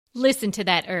Listen to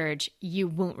that urge. You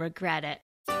won't regret it.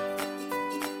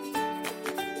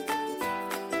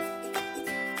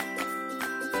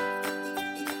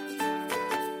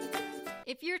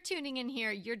 If you're tuning in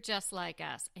here, you're just like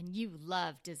us, and you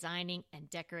love designing and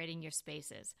decorating your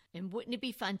spaces. And wouldn't it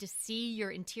be fun to see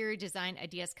your interior design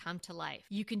ideas come to life?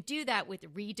 You can do that with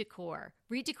Redecor.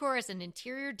 Redecor is an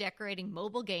interior decorating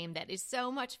mobile game that is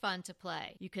so much fun to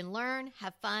play. You can learn,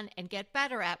 have fun, and get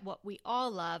better at what we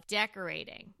all love,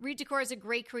 decorating. Redecor is a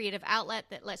great creative outlet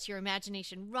that lets your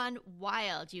imagination run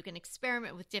wild. You can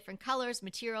experiment with different colors,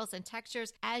 materials, and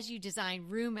textures as you design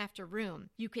room after room.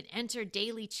 You can enter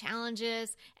daily challenges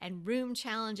and room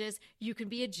challenges. You can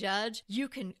be a judge. You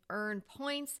can earn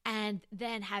points and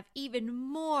then have even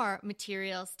more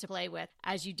materials to play with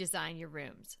as you design your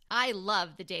rooms. I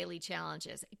love the daily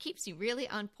challenges. It keeps you really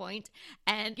on point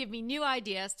and give me new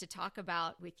ideas to talk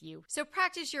about with you. So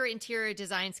practice your interior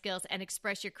design skills and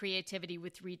express your creativity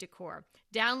with Redecor.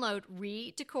 Download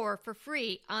Redecor for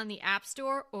free on the App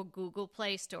Store or Google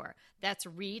Play Store. That's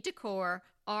Redecor,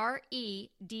 Redecor,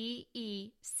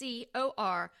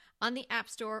 on the App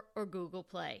Store or Google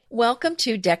Play. Welcome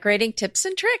to Decorating Tips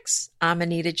and Tricks. I'm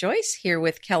Anita Joyce here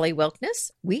with Kelly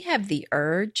Wilkness. We have the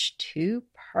urge to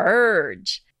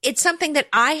purge. It's something that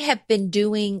I have been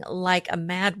doing like a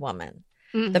madwoman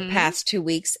the past 2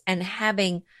 weeks and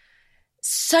having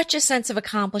such a sense of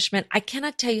accomplishment. I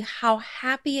cannot tell you how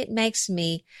happy it makes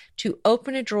me to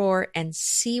open a drawer and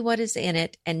see what is in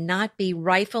it and not be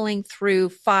rifling through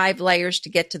 5 layers to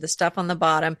get to the stuff on the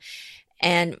bottom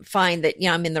and find that,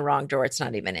 I'm in the wrong drawer. It's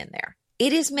not even in there.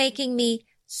 It is making me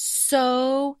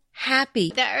so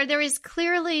happy. There is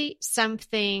clearly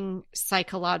something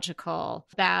psychological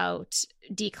about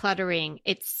decluttering.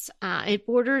 It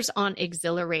borders on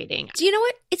exhilarating. Do you know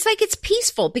what? It's like it's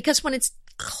peaceful because when it's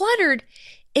cluttered,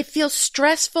 it feels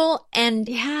stressful and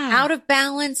out of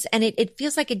balance, and it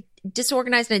feels like it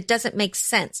disorganized and it doesn't make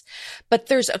sense. But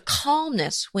there's a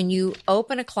calmness when you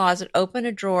open a closet, open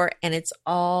a drawer, and it's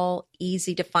all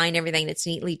easy to find everything. It's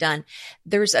neatly done.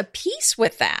 There's a peace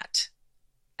with that.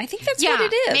 I think that's what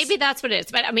it is. Maybe that's what it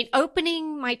is. But I mean,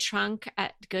 opening my trunk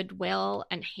at Goodwill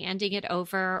and handing it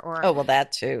over, or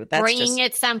that too. That's bringing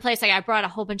it someplace. Like I brought a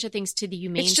whole bunch of things to the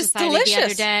Humane Society the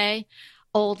other day.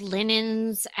 Old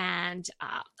linens and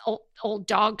old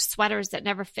dog sweaters that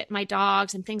never fit my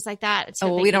dogs and things like that.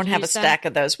 So we don't have a stack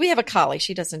of those. We have a collie.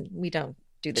 We don't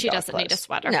do the She dog doesn't clothes. need a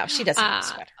sweater. No, she doesn't need a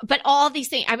sweater. But all these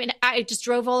things, I mean, I just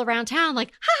drove all around town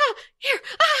like, here,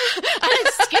 and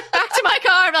I skipped back to my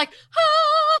car. I'm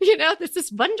like, this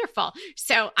is wonderful.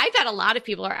 So I bet a lot of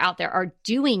people are out there are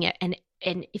doing it. And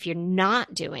if you're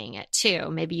not doing it too,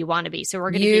 maybe you want to be. So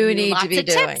we're going to give you lots of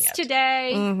tips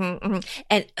today.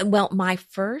 And my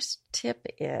first tip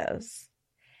is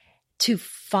to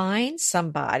find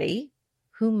somebody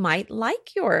who might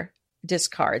like your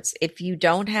discards. If you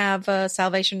don't have a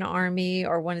Salvation Army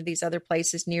or one of these other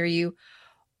places near you,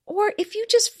 or if you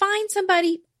just find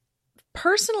somebody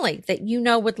personally that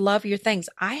would love your things.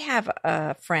 I have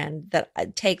a friend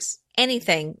that takes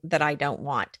anything that I don't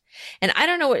want. And I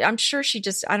don't know what, I'm sure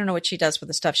I don't know what she does with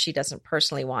the stuff she doesn't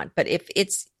personally want, but if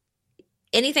it's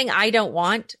anything I don't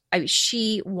want,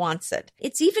 she wants it.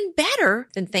 It's even better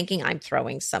than thinking I'm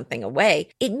throwing something away.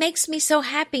 It makes me so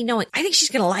happy knowing, I think she's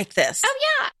going to like this. Oh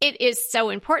yeah. It is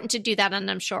so important to do that.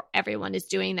 And I'm sure everyone is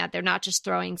doing that. They're not just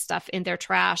throwing stuff in their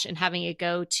trash and having it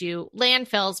go to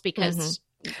landfills because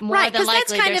more than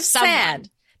likely that's kind of sad.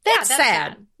 That's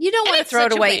sad. You don't want to throw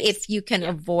it away if you can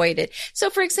avoid it. So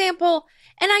for example,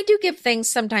 and I do give things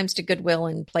sometimes to Goodwill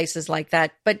and places like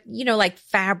that, but like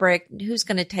fabric, who's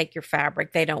going to take your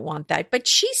fabric? They don't want that, but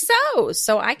she sews.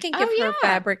 So I can give her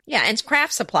fabric. Yeah. And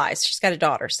craft supplies. She's got a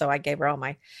daughter. So I gave her all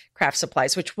my craft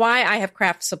supplies, why I have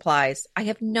craft supplies. I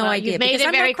have no idea. You've made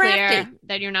it very clear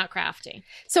that you're not crafty.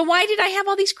 So why did I have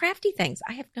all these crafty things?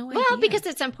 I have no idea. Well, because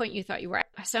at some point you thought you were.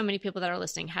 So many people that are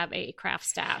listening have a craft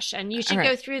stash and you should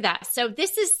go through that. So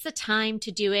this is the time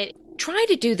to do it. Try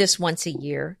to do this once a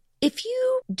year. If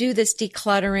you do this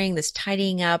decluttering, this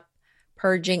tidying up,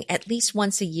 purging at least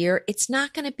once a year, it's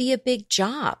not going to be a big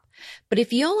job. But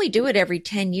if you only do it every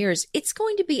 10 years, it's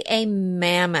going to be a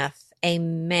mammoth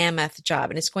job,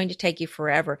 and it's going to take you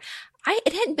forever.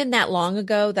 It hadn't been that long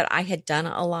ago that I had done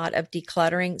a lot of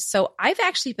decluttering. So I've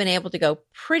actually been able to go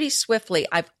pretty swiftly.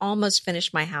 I've almost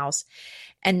finished my house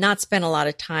and not spent a lot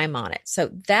of time on it. So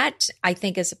that I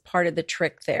think is a part of the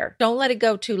trick there. Don't let it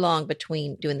go too long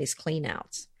between doing these clean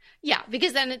outs. Yeah,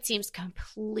 because then it seems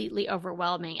completely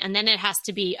overwhelming. And then it has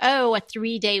to be, a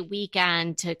 3-day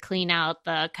weekend to clean out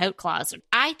the coat closet.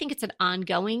 I think it's an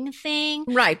ongoing thing.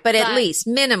 Right. But at least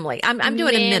minimally. I'm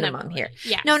doing a minimum here.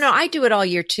 Yes. No, I do it all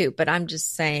year too. But I'm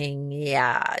just saying,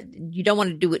 you don't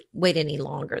want to wait any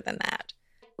longer than that.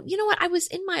 You know what? I was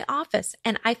in my office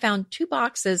and I found 2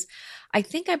 boxes. I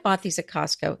think I bought these at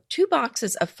Costco, 2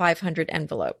 boxes of 500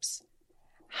 envelopes.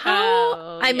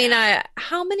 How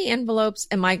many envelopes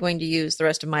am I going to use the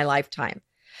rest of my lifetime?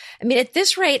 I mean, at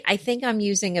this rate, I think I'm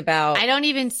using about. I don't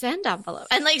even send envelopes.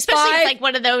 And especially like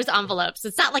one of those envelopes.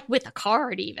 It's not like with a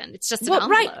card even. It's just an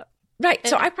envelope. Right.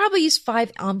 So I probably use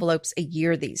 5 envelopes a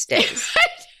year these days.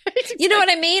 You know what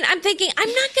I mean? I'm thinking, I'm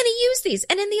not going to use these.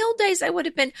 And in the old days, I would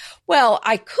have been,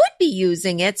 I could be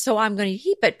using it, so I'm going to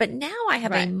keep it. But now I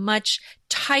have a much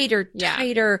tighter.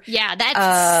 Yeah,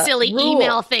 that silly rule.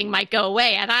 Email thing might go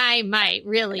away, and I might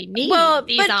really need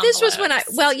these envelopes. This was when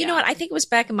you know what? I think it was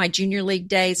back in my junior league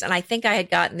days, and I think I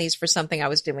had gotten these for something I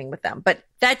was doing with them. But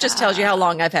that just tells you how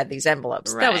long I've had these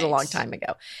envelopes. Right. That was a long time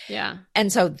ago. Yeah.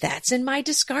 And so that's in my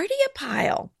discardia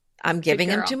pile. I'm giving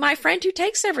them to my friend who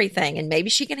takes everything, and maybe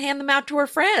she can hand them out to her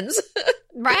friends.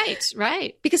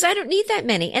 Right. Because I don't need that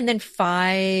many. And then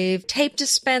 5 tape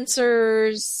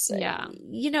dispensers. Yeah.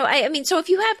 You know, I mean, so if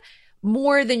you have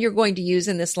more than you're going to use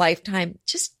in this lifetime,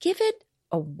 just give it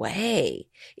away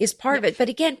is part of it. But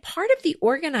again, part of the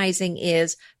organizing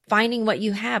is finding what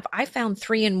you have. I found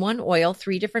 3-in-1 oil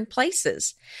 3 different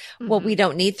places. Mm-hmm. Well, we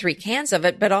don't need 3 cans of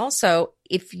it, but also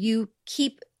if you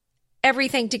keep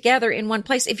everything together in one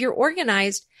place. If you're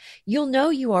organized, you'll know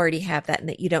you already have that and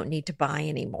that you don't need to buy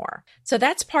anymore. So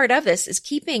that's part of this, is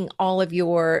keeping all of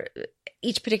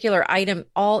each particular item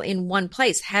all in one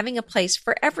place, having a place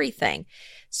for everything.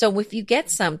 So if you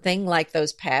get something like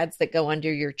those pads that go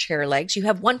under your chair legs, you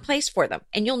have one place for them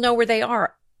and you'll know where they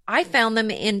are. I found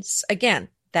them again,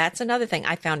 that's another thing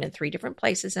I found in 3 different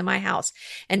places in my house.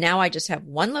 And now I just have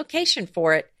one location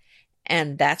for it.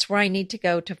 And that's where I need to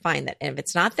go to find that. And if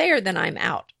it's not there, then I'm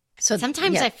out. So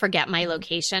sometimes I forget my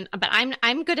location, but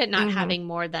I'm good at not having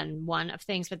more than one of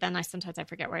things. But then sometimes I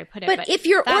forget where I put it. But if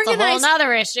you're that's organized, a whole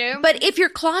other issue. But if your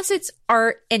closets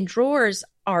and drawers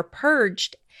are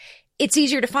purged, it's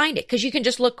easier to find it because you can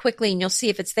just look quickly and you'll see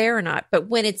if it's there or not. But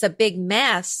when it's a big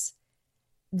mess,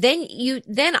 then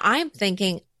I'm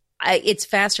thinking it's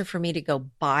faster for me to go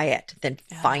buy it than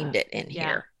find it in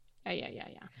here. Yeah.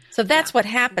 So that's what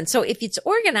happens. So if it's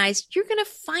organized, you're going to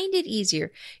find it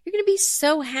easier. You're going to be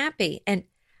so happy. And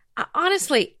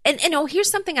honestly, and here's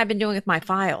something I've been doing with my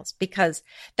files, because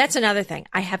that's another thing.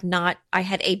 I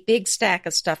had a big stack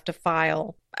of stuff to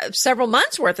file, several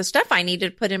months worth of stuff I needed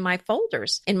to put in my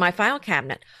folders in my file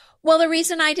cabinet. Well, the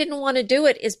reason I didn't want to do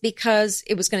it is because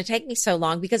it was going to take me so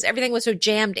long, because everything was so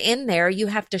jammed in there. You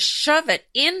have to shove it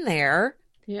in there.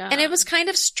 Yeah. And it was kind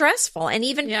of stressful. And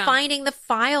even finding the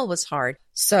file was hard.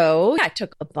 So I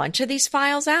took a bunch of these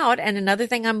files out. And another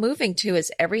thing I'm moving to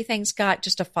is everything's got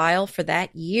just a file for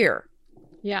that year.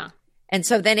 Yeah. And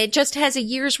so then it just has a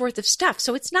year's worth of stuff.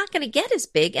 So it's not going to get as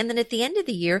big. And then at the end of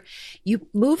the year, you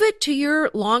move it to your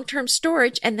long-term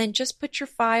storage and then just put your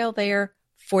file there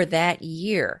for that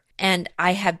year. And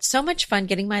I had so much fun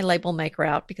getting my label maker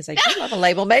out, because I do love a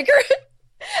label maker.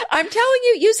 I'm telling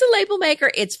you, use the label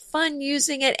maker. It's fun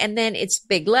using it. And then it's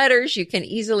big letters. You can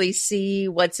easily see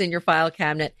what's in your file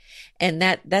cabinet. And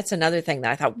that's another thing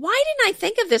that I thought, why didn't I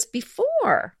think of this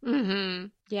before? Mm-hmm.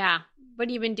 Yeah. What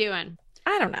have you been doing?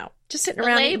 I don't know. Just sitting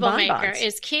around eating bonbons. The label maker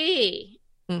is key.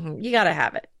 Mm-hmm. You got to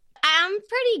have it. I'm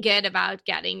pretty good about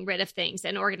getting rid of things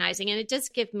and organizing, and it does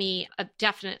give me a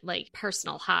definite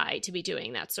personal high to be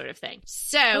doing that sort of thing.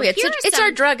 So it's our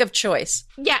drug of choice.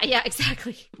 Yeah,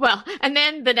 exactly. Well, and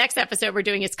then the next episode we're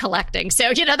doing is collecting.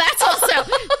 So, that's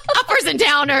also uppers and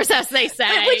downers, as they say.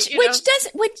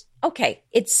 Okay,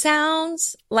 it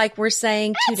sounds like we're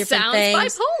saying two different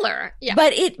things. Sounds bipolar. Yeah.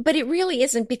 But it really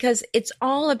isn't, because it's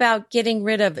all about getting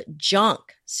rid of junk,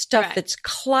 stuff that's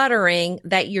cluttering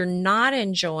that you're not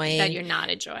enjoying.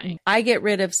 I get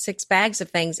rid of 6 bags of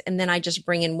things, and then I just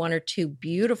bring in 1 or 2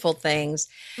 beautiful things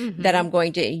that I'm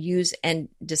going to use and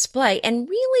display. And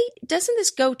really, doesn't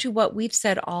this go to what we've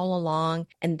said all along?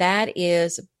 And that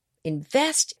is,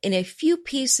 invest in a few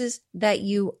pieces that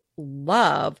you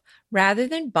love, rather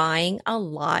than buying a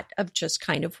lot of just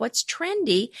kind of what's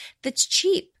trendy that's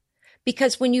cheap.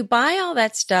 Because when you buy all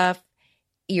that stuff,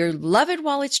 you love it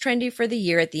while it's trendy for the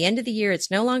year. At the end of the year,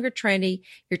 it's no longer trendy.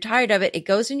 You're tired of it. It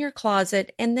goes in your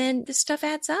closet, and then the stuff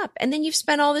adds up. And then you've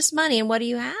spent all this money, and what do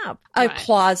you have? A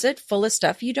closet full of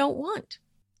stuff you don't want.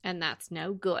 And that's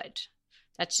no good.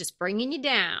 That's just bringing you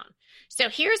down. So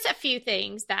here's a few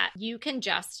things that you can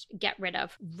just get rid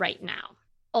of right now.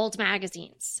 Old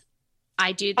magazines.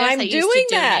 I do this. I used to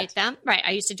donate them. Right.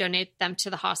 I used to donate them to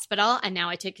the hospital, and now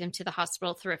I take them to the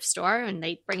hospital thrift store, and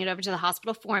they bring it over to the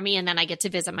hospital for me, and then I get to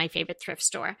visit my favorite thrift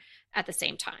store at the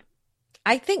same time.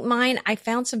 I think I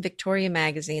found some Victoria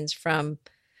magazines from,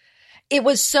 it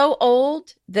was so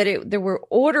old that there were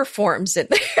order forms in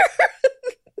there.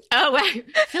 Oh, wow.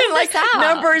 Like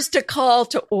numbers to call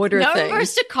to order things.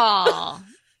 Numbers to call.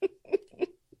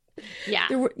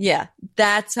 Yeah.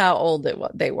 That's how old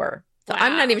they were. So Wow.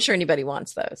 I'm not even sure anybody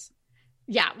wants those.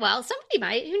 Yeah, well, somebody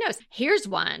might. Who knows? Here's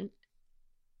one.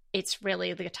 It's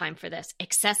really the time for this.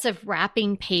 Excessive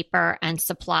wrapping paper and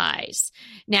supplies.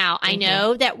 Now, I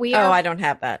know that we are... Oh, I don't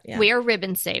have that. Yeah. We are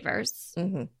ribbon savers.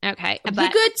 Mm-hmm. Okay. The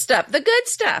good stuff. The good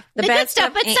stuff. The bad good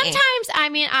stuff. But sometimes,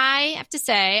 I have to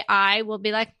say, I will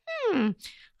be like,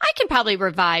 I can probably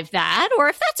revive that. Or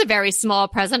if that's a very small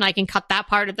present, I can cut that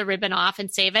part of the ribbon off and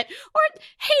save it. Or,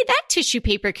 hey, that tissue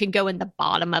paper can go in the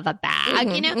bottom of a bag,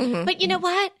 But you know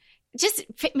what? Just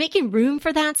making room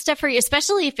for that stuff for you,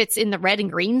 especially if it's in the red and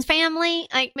greens family,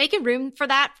 like making room for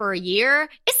that for a year,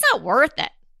 it's not worth it.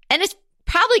 And it's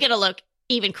probably going to look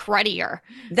even cruddier.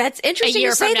 That's interesting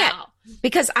to say that,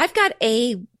 because I've got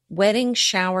a wedding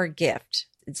shower gift.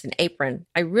 It's an apron.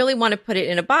 I really want to put it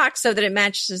in a box so that it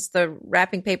matches the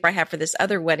wrapping paper I have for this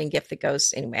other wedding gift that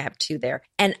goes, anyway, I have 2 there.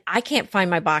 And I can't find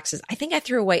my boxes. I think I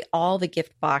threw away all the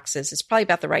gift boxes. It's probably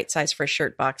about the right size for a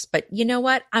shirt box. But you know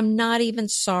what? I'm not even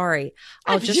sorry.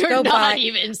 I'll just go buy.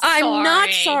 I'm not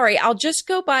sorry. I'll just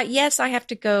go buy. Yes, I have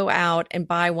to go out and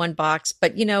buy 1 box.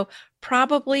 But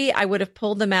probably I would have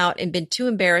pulled them out and been too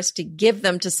embarrassed to give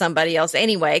them to somebody else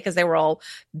anyway, because they were all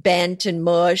bent and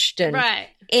mushed and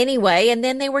anyway. And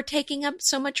then they were taking up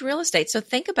so much real estate. So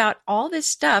think about all this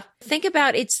stuff. Think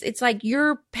about it's like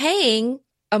you're paying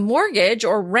a mortgage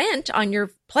or rent on your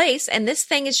place, and this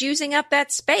thing is using up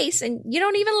that space and you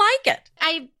don't even like it.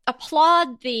 I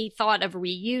applaud the thought of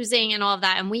reusing and all of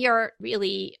that. And we are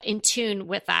really in tune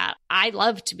with that. I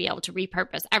love to be able to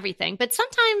repurpose everything, but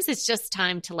sometimes it's just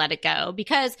time to let it go,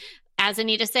 because as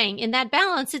Anita's saying, in that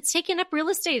balance, it's taking up real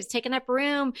estate. It's taking up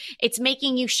room. It's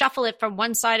making you shuffle it from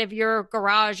one side of your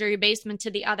garage or your basement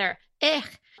to the other.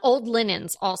 Old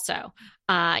linens also,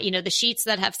 the sheets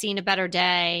that have seen a better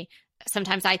day.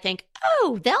 Sometimes I think,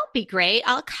 oh, they'll be great.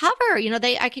 I'll cover,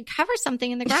 I could cover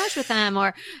something in the garage with them.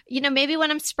 Or, maybe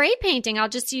when I'm spray painting, I'll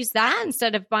just use that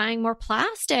instead of buying more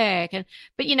plastic.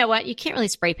 But you know what? You can't really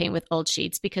spray paint with old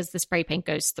sheets because the spray paint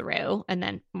goes through, and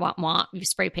then you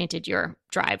spray painted your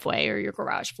driveway or your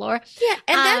garage floor. Yeah.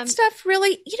 And that stuff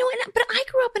really, but I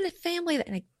grew up in a family that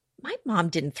my mom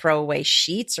didn't throw away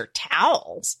sheets or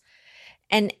towels.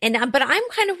 But I'm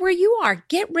kind of where you are.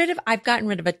 I've gotten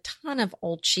rid of a ton of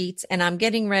old sheets, and I'm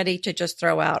getting ready to just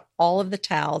throw out all of the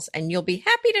towels. And you'll be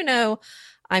happy to know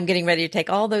I'm getting ready to take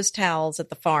all those towels at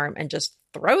the farm and just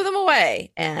throw them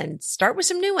away and start with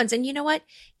some new ones. And you know what?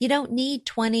 You don't need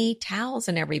 20 towels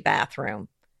in every bathroom.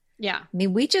 Yeah. I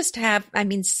mean, we just have,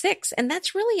 6, and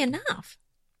that's really enough.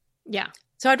 Yeah.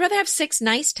 So I'd rather have 6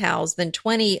 nice towels than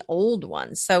 20 old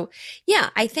ones. So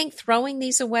yeah, I think throwing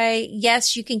these away,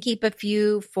 yes, you can keep a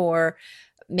few for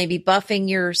maybe buffing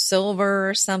your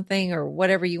silver or something, or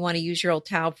whatever you want to use your old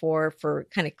towel for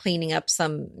kind of cleaning up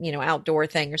some, outdoor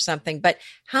thing or something. But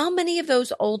how many of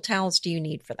those old towels do you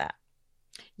need for that?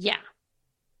 Yeah.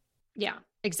 Yeah,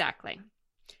 exactly.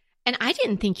 And I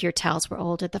didn't think your towels were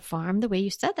old at the farm. The way you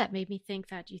said that made me think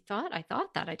that I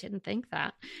thought that. I didn't think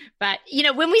that. But,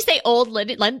 when we say old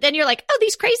linen, then you're like, oh,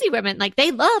 these crazy women, like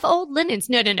they love old linens.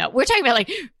 No. We're talking about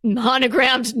like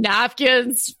monogrammed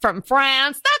napkins from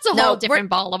France. That's a whole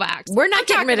different ball of wax. We're not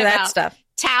getting rid of that stuff.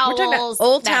 Towels. We're talking about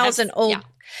old towels and old. Yeah.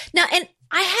 Now, and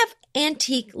I have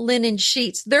antique linen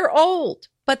sheets. They're old,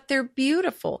 but they're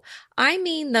beautiful. I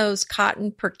mean those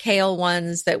cotton percale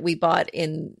ones that we bought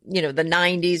in, the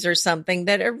 90s or something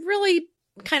that are really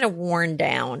kind of worn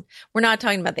down. We're not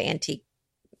talking about the antique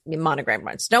monogram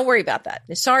ones. Don't worry about that.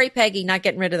 Sorry, Peggy, not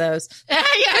getting rid of those.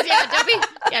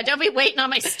 Don't be waiting on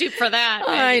my stoop for that.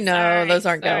 Peggy. I know, those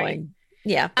aren't going.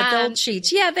 Yeah, but the old sheets,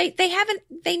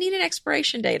 they need an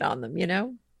expiration date on them,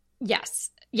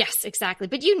 Yes, exactly.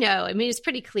 But it's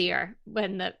pretty clear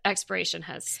when the expiration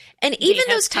has. And even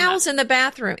those towels in the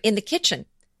bathroom, in the kitchen,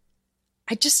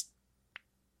 I just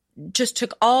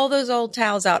took all those old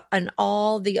towels out and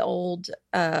all the old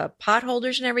pot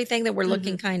holders and everything that were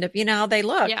looking kind of, how they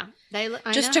look. Yeah, they look.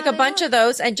 Just took a bunch of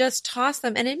those and just tossed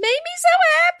them, and it made me so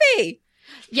happy.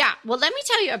 Yeah. Well, let me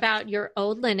tell you about your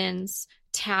old linens,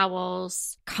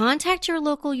 towels. Contact your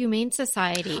local Humane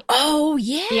Society. Oh,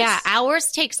 yes. Yeah.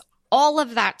 Ours takes all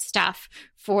of that stuff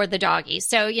for the doggies.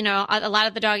 So, you know, a lot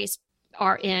of the doggies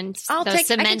are in those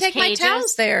cement I can take cages. my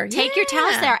towels there. Take your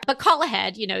towels there, but call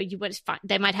ahead. You know, you would find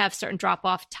they might have certain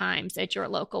drop-off times at your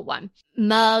local one.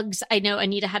 Mugs. I know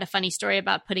Anita had a funny story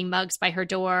about putting mugs by her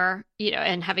door, you know,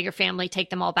 and having her family take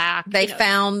them all back. They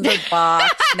found the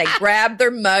box and they grabbed their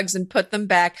mugs and put them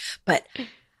back. But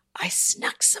I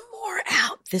snuck some more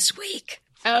out this week.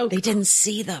 Oh, they didn't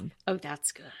see them. Oh,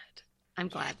 that's good. I'm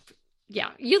glad. Yeah,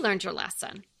 you learned your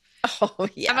lesson. Oh,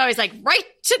 yeah. I'm always like, right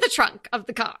to the trunk of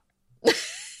the car.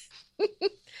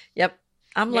 Yep.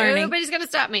 I'm learning. Nobody's going to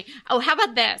stop me. Oh, how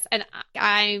about this? And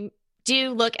I do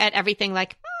look at everything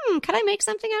like, could I make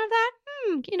something out of that?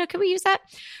 You know, could we use that?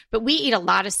 But we eat a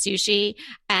lot of sushi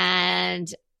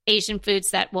and Asian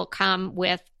foods that will come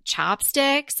with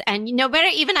chopsticks. And no matter,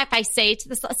 even if I say to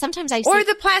this, sometimes I say, or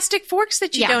the plastic forks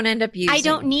that you don't end up using. I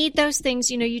don't need those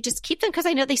things. You know, you just keep them because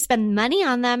I know they spend money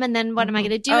on them. And then what am I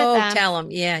going to do with them? Oh, tell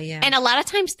them. Yeah, yeah. And a lot of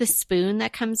times the spoon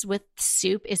that comes with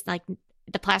soup is like,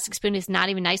 the plastic spoon is not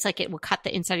even nice. Like it will cut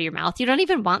the inside of your mouth. You don't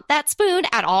even want that spoon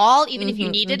at all. Even if you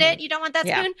needed it, you don't want that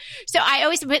spoon. So I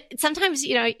always, but sometimes,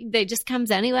 you know, they just comes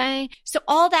anyway. So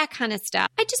all that kind of stuff,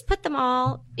 I just put them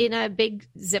all in a big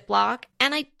Ziploc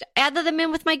and I added them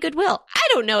in with my goodwill. I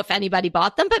don't know if anybody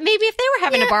bought them, but maybe if they were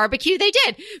having a barbecue, they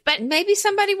did. But maybe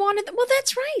somebody wanted them. Well,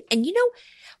 that's right. And you know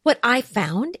what I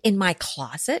found in my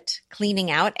closet, cleaning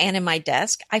out and in my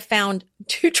desk? I found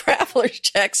 2 traveler's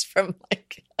checks from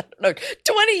like, I don't know,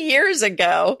 20 years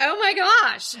ago. Oh my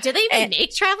gosh. Do they even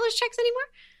make traveler's checks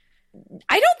anymore?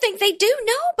 I don't think they do.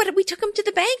 No, but we took them to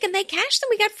the bank and they cashed them.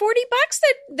 We got $40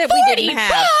 that we didn't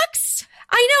have. $40?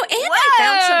 I know.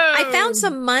 And I found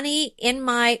some money in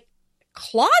my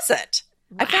closet.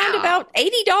 Wow. I found about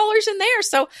 $80 in there.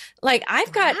 So like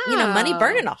I've got, you know, money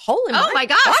burning a hole in my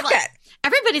pocket. Well,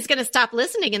 everybody's going to stop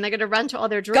listening and they're going to run to all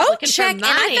their drawers looking check. for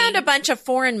money. And I found a bunch of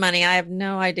foreign money. I have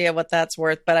no idea what that's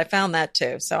worth, but I found that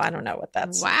too. So I don't know what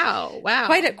that's. Wow.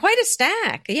 Quite a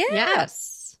stack. Yeah.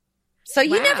 Yes. So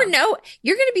you never know.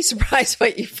 You're going to be surprised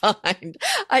what you find.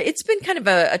 It's been kind of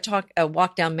a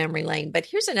walk down memory lane. But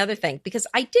here's another thing, because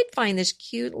I did find this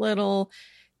cute little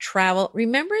travel.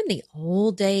 Remember in the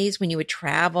old days when you would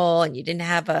travel and you didn't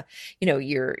have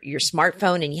your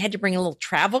smartphone and you had to bring a little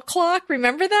travel clock?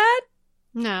 Remember that?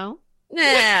 No.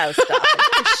 No, stop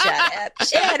it.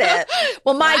 Shut it.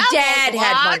 Well, my dad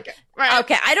had one. Right.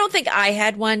 Okay, I don't think I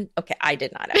had one. Okay, I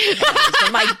did not actually have one.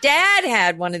 But my dad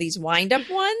had one of these wind-up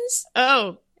ones.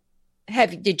 Oh.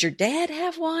 Did your dad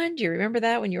have one? Do you remember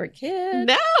that when you were a kid?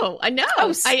 No, I know.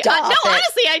 Oh, stop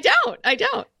honestly, I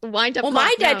don't. Wind up. Well,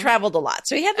 my dad traveled a lot,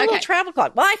 so he had the little travel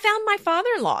clock. Well, I found my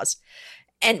father-in-law's,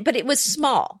 but it was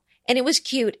small. And it was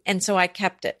cute, and so I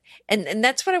kept it. And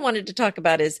that's what I wanted to talk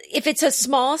about is if it's a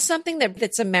small something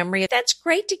that's a memory, that's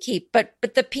great to keep. But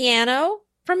the piano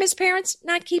from his parents,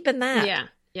 not keeping that.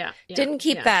 Yeah. Didn't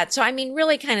keep that. So, I mean,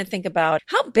 really kind of think about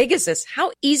how big is this?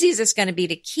 How easy is this going to be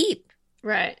to keep?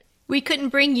 Right. We couldn't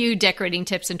bring you decorating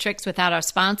tips and tricks without our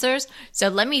sponsors, so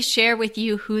let me share with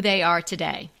you who they are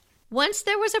today. Once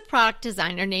there was a product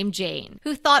designer named Jane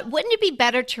who thought, wouldn't it be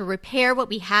better to repair what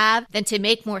we have than to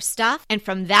make more stuff? And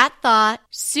from that thought,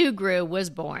 Sugru was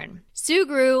born.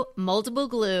 Sugru Moldable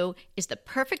Glue is the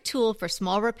perfect tool for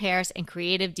small repairs and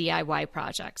creative DIY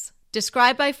projects.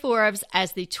 Described by Forbes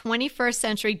as the 21st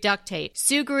century duct tape,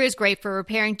 Sugru is great for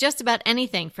repairing just about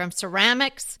anything from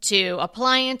ceramics to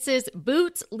appliances,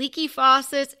 boots, leaky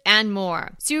faucets, and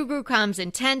more. Sugru comes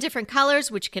in 10 different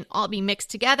colors, which can all be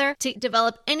mixed together to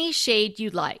develop any shade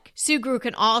you'd like. Sugru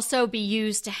can also be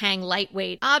used to hang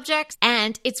lightweight objects,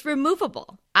 and it's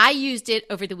removable. I used it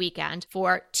over the weekend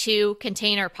for 2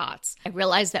 container pots. I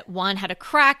realized that one had a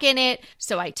crack in it,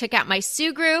 so I took out my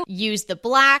Sugru, used the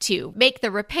black to make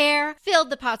the repair, filled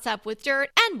the pots up with dirt,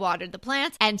 and watered the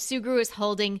plants, and Sugru is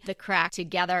holding the crack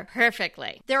together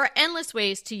perfectly. There are endless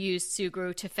ways to use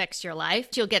Sugru to fix your life.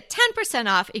 You'll get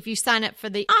 10% off if you sign up for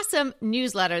the awesome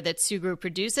newsletter that Sugru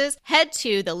produces. Head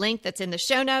to the link that's in the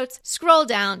show notes, scroll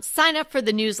down, sign up for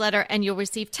the newsletter, and you'll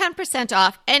receive 10%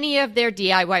 off any of their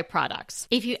DIY products.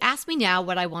 If you ask me now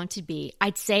what I want to be,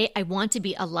 I'd say I want to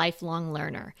be a lifelong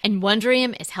learner. And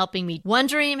Wondrium is helping me.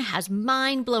 Wondrium has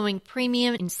mind-blowing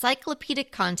premium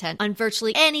encyclopedic content on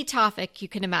virtually any topic you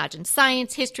can imagine.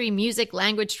 Science, history, music,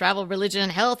 language, travel,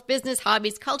 religion, health, business,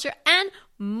 hobbies, culture, and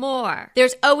more.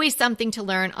 There's always something to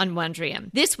learn on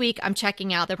Wondrium. This week, I'm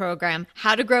checking out the program,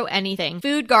 How to Grow Anything,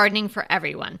 Food Gardening for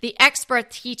Everyone. The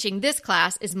expert teaching this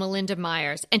class is Melinda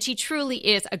Myers, and she truly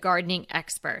is a gardening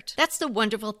expert. That's the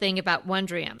wonderful thing about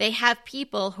Wondrium. They have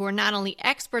people who are not only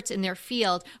experts in their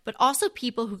field, but also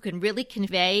people who can really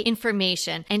convey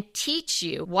information and teach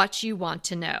you what you want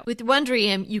to know. With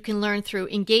Wondrium, you can learn through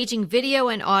engaging video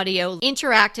and audio,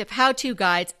 interactive how-to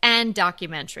guides, and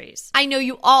documentaries. I know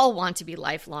you all want to be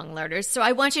lifelong learners, so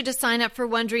I want you to sign up for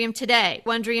Wondrium today.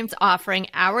 Wondrium's offering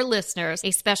our listeners a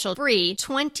special free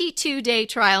 22-day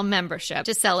trial membership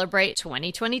to celebrate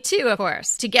 2022, of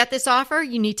course. To get this offer,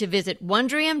 you need to visit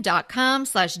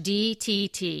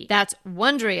Wondrium.com/DTT. That's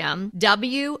Wondrium,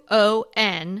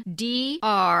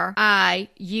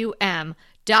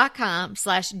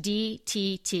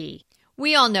 WONDRIUM.com/DTT.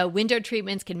 We all know window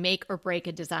treatments can make or break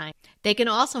a design. They can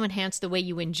also enhance the way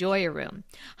you enjoy a room.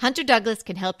 Hunter Douglas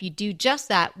can help you do just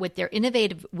that with their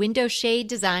innovative window shade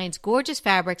designs, gorgeous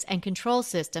fabrics, and control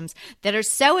systems that are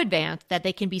so advanced that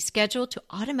they can be scheduled to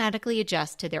automatically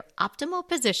adjust to their optimal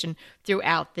position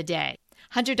throughout the day.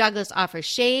 Hunter Douglas offers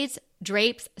shades,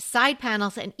 drapes, side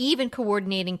panels, and even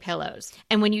coordinating pillows.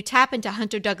 And when you tap into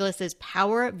Hunter Douglas's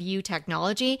Power View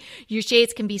technology, your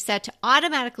shades can be set to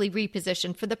automatically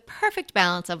reposition for the perfect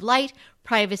balance of light,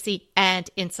 privacy, and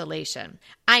insulation.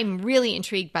 I'm really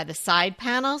intrigued by the side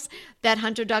panels that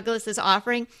Hunter Douglas is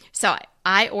offering, so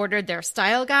I ordered their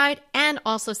style guide and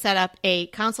also set up a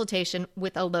consultation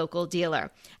with a local dealer.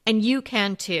 And you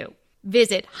can too.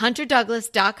 Visit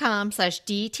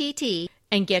hunterdouglas.com/DTT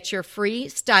and get your free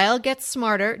Style Gets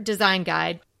Smarter design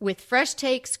guide with fresh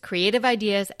takes, creative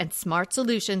ideas, and smart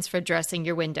solutions for dressing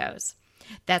your windows.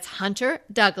 That's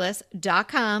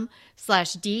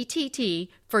hunterdouglas.com/DTT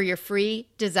for your free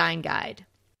design guide.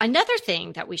 Another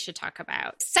thing that we should talk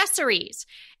about, accessories.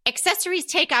 Accessories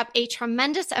take up a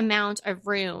tremendous amount of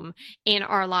room in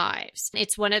our lives.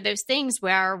 It's one of those things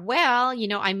where, well,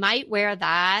 I might wear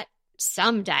that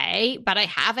someday, but I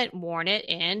haven't worn it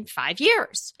in 5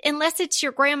 years. Unless it's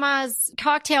your grandma's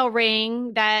cocktail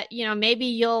ring that, maybe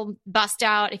you'll bust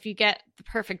out if you get the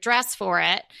perfect dress for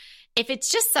it. If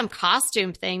it's just some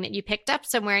costume thing that you picked up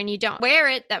somewhere and you don't wear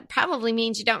it, that probably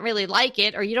means you don't really like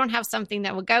it or you don't have something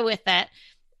that will go with it.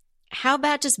 How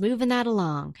about just moving that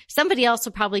along? Somebody else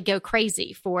will probably go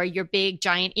crazy for your big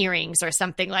giant earrings or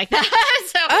something like that.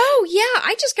 Oh, yeah.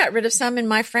 I just got rid of some, and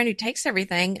my friend who takes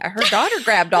everything, her daughter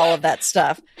grabbed all of that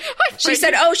stuff. She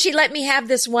said, she let me have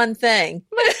this one thing.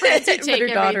 My friends who take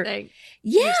everything.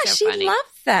 Yeah, she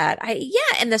loved that.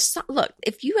 And look,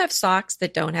 if you have socks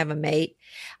that don't have a mate,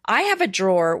 I have a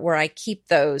drawer where I keep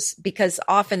those because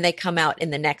often they come out in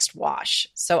the next wash.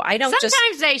 So I don't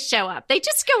Sometimes they show up. They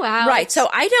just go out. Right. So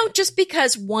I don't, just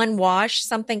because one wash,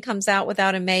 something comes out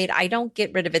without a mate, I don't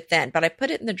get rid of it then, but I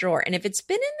put it in the drawer. And if it's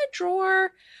been in the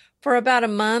drawer for about a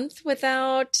month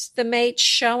without the mate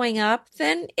showing up,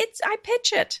 then I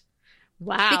pitch it.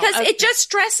 Wow. Because it just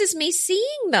stresses me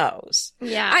seeing those.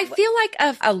 Yeah. I feel like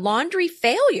a laundry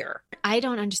failure. I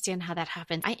don't understand how that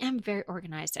happens. I am very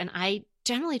organized and I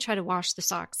generally try to wash the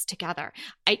socks together.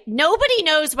 Nobody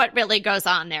knows what really goes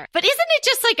on there. But isn't it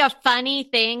just like a funny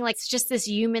thing? Like it's just this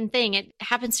human thing. It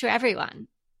happens to everyone.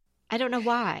 I don't know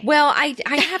why. Well, I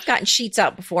have gotten sheets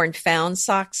out before and found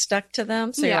socks stuck to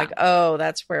them. So you're like, oh,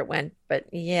 that's where it went. But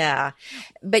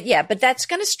that's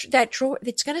going to, that drawer,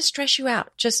 it's going to stress you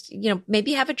out. Just,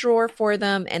 maybe have a drawer for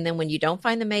them. And then when you don't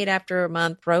find the mate after a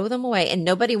month, throw them away. And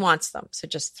nobody wants them. So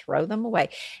just throw them away.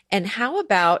 And how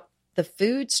about the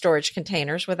food storage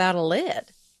containers without a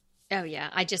lid? Oh, yeah.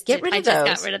 I just got rid of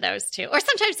those too. Or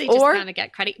sometimes they just kind of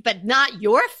get cruddy, but not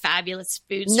your fabulous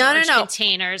food storage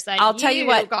containers that I'll tell you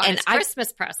what, got as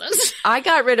Christmas presents. I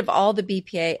got rid of all the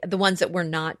BPA, the ones that were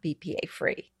not BPA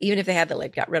free. Even if they had the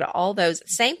lid, got rid of all those.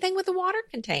 Same thing with the water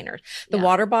containers. The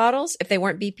water bottles, if they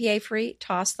weren't BPA free,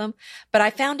 toss them. But I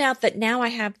found out that now I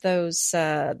have those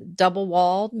double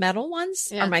walled metal ones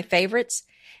are my favorites.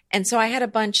 And so I had a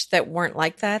bunch that weren't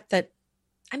like that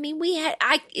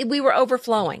we were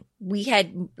overflowing. We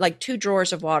had like 2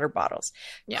 drawers of water bottles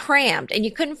crammed, and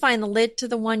you couldn't find the lid to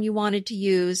the one you wanted to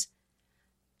use.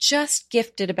 Just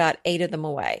gifted about 8 of them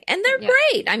away. And they're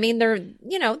great. I mean, they'll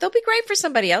be great for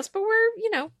somebody else, but we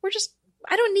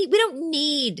don't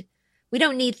need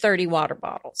 30 water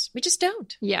bottles. We just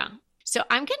don't. Yeah. So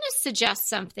I'm going to suggest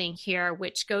something here,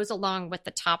 which goes along with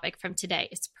the topic from today.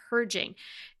 It's purging.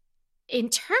 In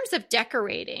terms of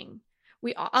decorating,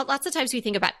 lots of times we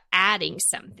think about adding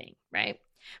something, right?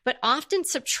 But often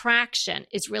subtraction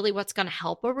is really what's going to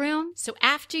help a room. So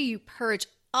after you purge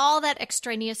all that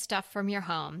extraneous stuff from your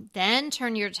home. Then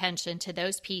turn your attention to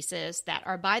those pieces that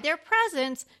are by their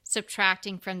presence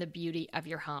subtracting from the beauty of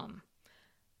your home.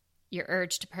 Your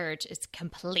urge to purge is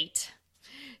complete.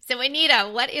 So Anita,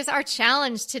 what is our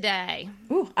challenge today?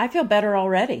 Ooh, I feel better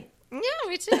already. Yeah,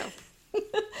 me too.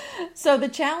 So the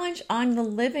challenge on the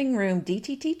living room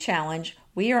DTT challenge,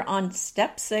 we are on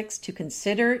step 6 to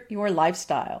consider your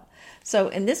lifestyle. So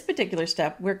in this particular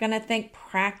step, we're going to think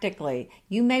practically.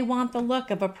 You may want the look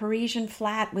of a Parisian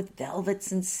flat with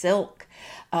velvets and silk,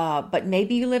 but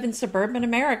maybe you live in suburban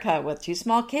America with 2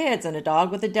 small kids and a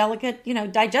dog with a delicate,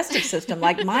 digestive system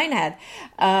like mine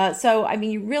had. So,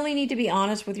 you really need to be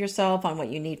honest with yourself on what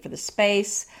you need for the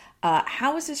space.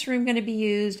 How is this room going to be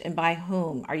used and by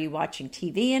whom? Are you watching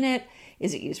TV in it?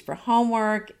 Is it used for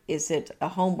homework? Is it a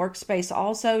home workspace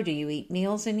also? Do you eat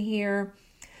meals in here?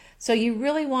 So you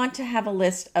really want to have a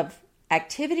list of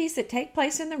activities that take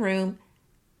place in the room,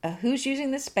 who's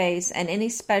using the space, and any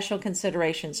special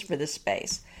considerations for the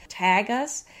space. Tag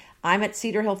us. I'm at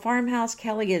Cedar Hill Farmhouse.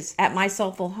 Kelly is at My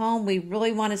Soulful Home. We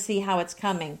really want to see how it's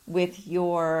coming with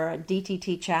your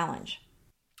DTT challenge.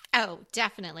 Oh,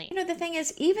 definitely. The thing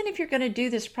is, even if you're going to do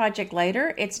this project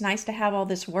later, it's nice to have all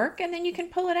this work and then you can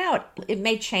pull it out. It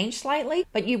may change slightly,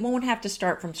 but you won't have to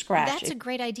start from scratch. That's a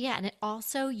great idea. And it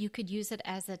also, you could use it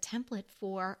as a template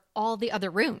for all the other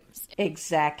rooms.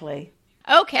 Exactly.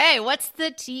 Okay, what's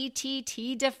the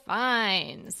DTT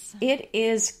defines? It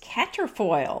is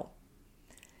Quatrefoil.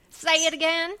 Say it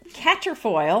again.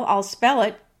 Quatrefoil, I'll spell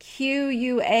it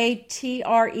Quatrefoil.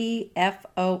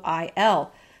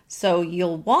 So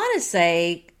you'll want to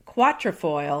say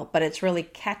quatrefoil, but it's really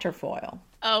Quatrefoil.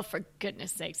 Oh, for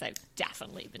goodness sakes, I've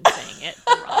definitely been saying it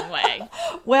the wrong way.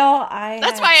 Well,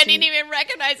 That's why I didn't even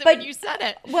recognize it when you said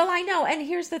it. Well, I know. And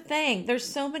here's the thing. There's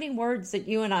so many words that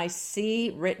you and I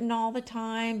see written all the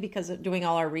time because of doing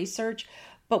all our research,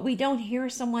 but we don't hear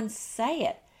someone say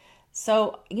it.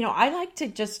 So, I like to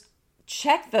just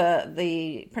check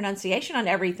the pronunciation on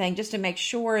everything just to make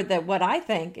sure that what I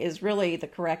think is really the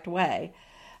correct way.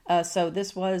 So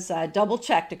this was double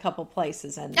checked a couple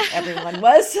places, and everyone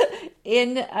was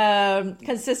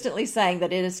consistently saying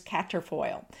that it is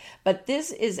Quatrefoil. But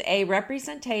this is a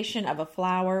representation of a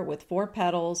flower with 4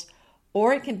 petals,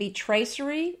 or it can be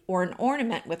tracery or an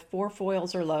ornament with 4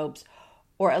 foils or lobes,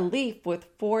 or a leaf with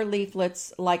 4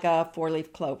 leaflets like a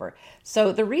 4-leaf clover.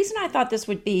 So the reason I thought this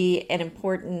would be an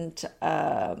important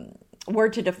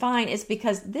word to define is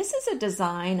because this is a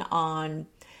design on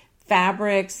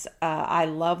fabrics. I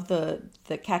love the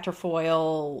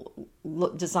Quatrefoil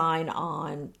design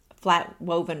on flat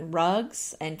woven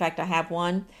rugs. In fact, I have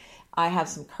one. I have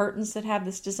some curtains that have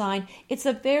this design. It's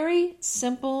a very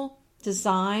simple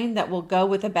design that will go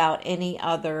with about any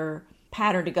other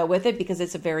pattern to go with it because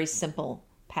it's a very simple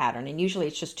pattern. And usually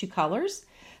it's just 2 colors.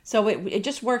 So it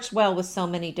just works well with so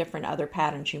many different other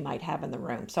patterns you might have in the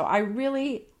room. So I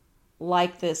really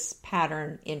like this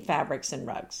pattern in fabrics and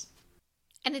rugs.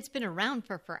 And it's been around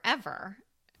for forever.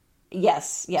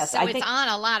 Yes. So it's on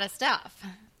a lot of stuff.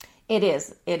 It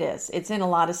is. It's in a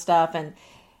lot of stuff. And,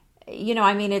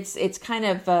 it's kind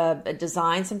of a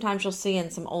design sometimes you'll see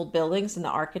in some old buildings in the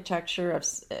architecture of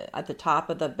at the top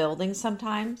of the building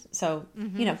sometimes. So,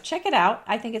 check it out.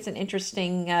 I think it's an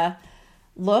interesting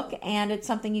look, and it's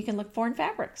something you can look for in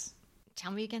fabrics.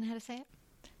 Tell me again how to say it.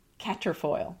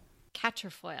 Quatrefoil.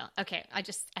 Quatrefoil. Okay,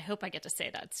 I hope I get to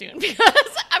say that soon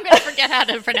because I'm going to forget how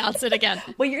to pronounce it again.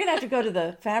 Well, you're going to have to go to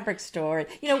the fabric store.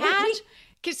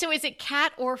 So is it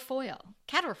cat or foil?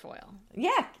 Cat or foil?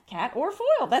 Yeah, cat or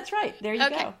foil. That's right. There you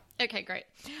go. Okay, great.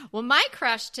 Well, my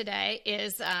crush today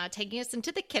is taking us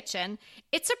into the kitchen.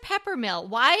 It's a pepper mill.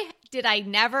 Why did I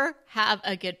never have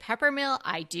a good pepper mill?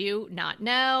 I do not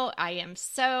know. I am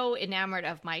so enamored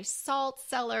of my salt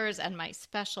cellars and my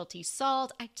specialty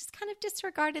salt. I just kind of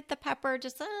disregarded the pepper,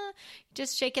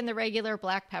 just shaking the regular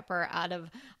black pepper out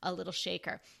of a little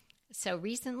shaker. So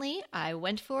recently I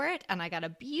went for it and I got a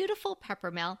beautiful pepper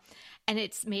mill, and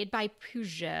it's made by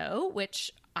Peugeot,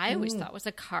 which I always thought was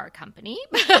a car company.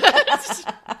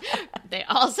 They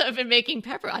also have been making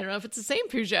pepper. I don't know if it's the same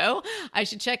Peugeot. I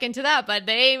should check into that, but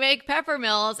they make pepper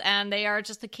mills and they are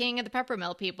just the king of the pepper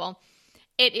mill people.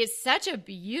 It is such a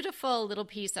beautiful little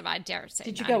piece of, I dare say.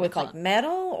 Did you go with like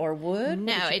metal or wood?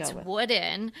 No, it's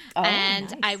wooden. Oh,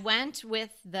 and nice. I went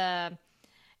with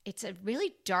it's a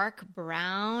really dark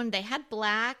brown. They had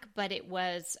black, but it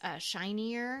was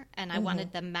shinier, and I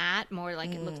wanted the matte, more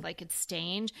like it looked like it's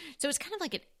stained. So it's kind of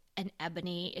like an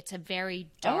ebony. It's a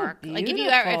very dark. Like if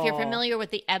you're familiar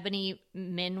with the ebony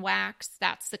Minwax,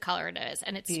 that's the color it is,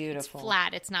 and it's beautiful. It's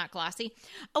flat. It's not glossy.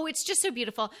 Oh, it's just so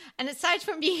beautiful. And aside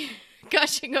from being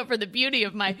gushing over the beauty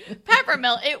of my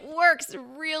peppermill. It works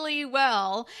really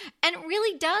well and it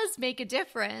really does make a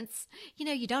difference. You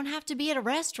know, you don't have to be at a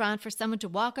restaurant for someone to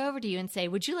walk over to you and say,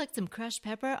 would you like some crushed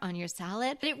pepper on your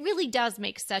salad? But it really does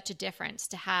make such a difference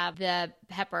to have the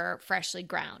pepper freshly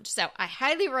ground. So I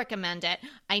highly recommend it.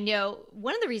 I know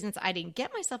one of the reasons I didn't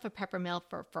get myself a peppermill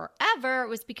for forever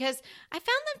was because I found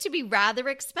them to be rather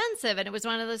expensive. And it was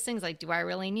one of those things like, do I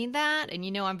really need that? And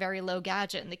you know, I'm very low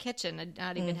gadget in the kitchen and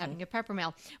not even having a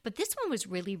peppermill. But this one was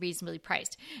really reasonably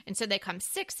priced. And so they come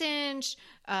 6-inch,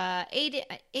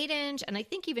 8-inch, and I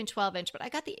think even 12-inch. But I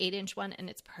got the 8-inch one and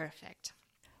it's perfect.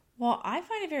 Well, I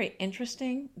find it very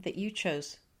interesting that you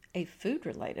chose a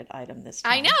food-related item this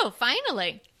time. I know,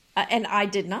 finally. And I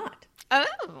did not.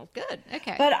 Oh, good.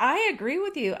 Okay. But I agree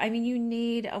with you. I mean, you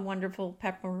need a wonderful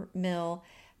peppermill,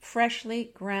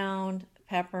 freshly ground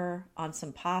pepper on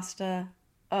some pasta.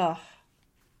 Ugh.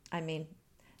 I mean,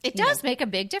 it does make a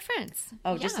big difference.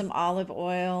 Oh, just some olive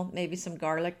oil, maybe some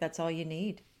garlic. That's all you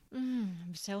need.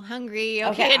 I'm so hungry.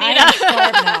 Okay, Anita. I'm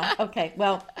starved now. Okay,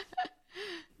 well,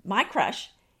 my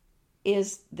crush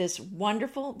is this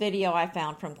wonderful video I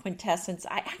found from Quintessence.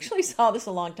 I actually saw this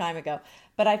a long time ago,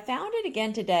 but I found it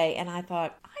again today, and I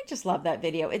thought, I just love that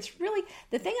video. It's really,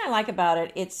 the thing I like about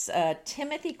it, it's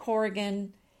Timothy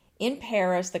Corrigan in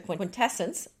Paris. The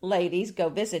Quintessence ladies go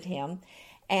visit him.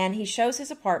 And he shows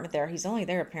his apartment there. He's only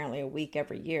there apparently a week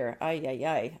every year. Ay, ay,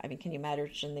 ay. I mean, can you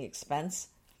imagine the expense?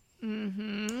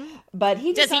 Mm-hmm. But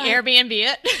he Does he Airbnb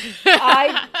it?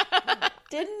 I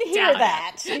didn't hear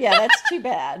that. Yeah, that's too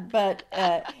bad. But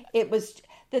it was,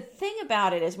 the thing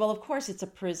about it is, well, of course it's a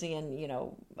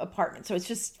Parisian, apartment. So it's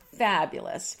just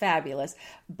fabulous, fabulous.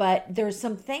 But there's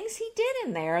some things he did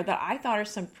in there that I thought are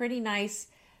some pretty nice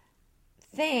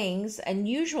things,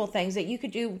 unusual things that you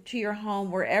could do to your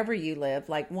home wherever you live.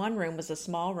 Like one room was a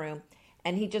small room,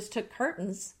 and he just took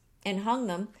curtains and hung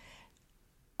them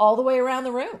all the way around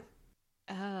the room.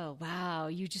 Oh, wow.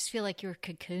 You just feel like you're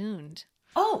cocooned.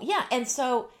 Oh, yeah. And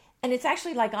it's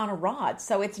actually like on a rod.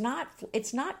 So it's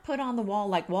not put on the wall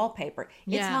like wallpaper.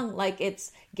 It's hung like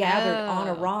it's gathered on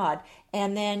a rod.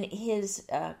 And then his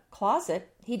closet,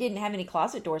 he didn't have any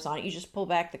closet doors on it. You just pull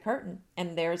back the curtain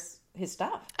and there's his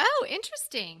stuff. Oh,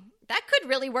 interesting. That could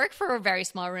really work for a very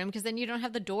small room because then you don't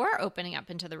have the door opening up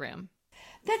into the room.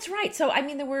 That's right. So, I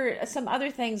mean, there were some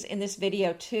other things in this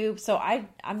video too. So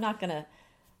I'm not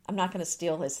gonna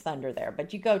steal his thunder there,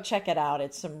 but you go check it out.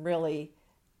 It's some really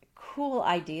cool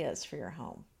ideas for your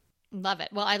home. Love it.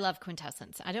 Well, I love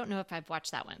Quintessence. I don't know if I've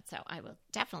watched that one, so I will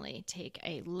definitely take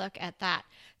a look at that.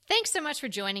 Thanks so much for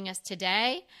joining us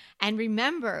today. And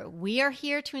remember, we are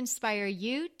here to inspire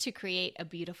you to create a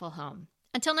beautiful home.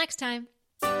 Until next time.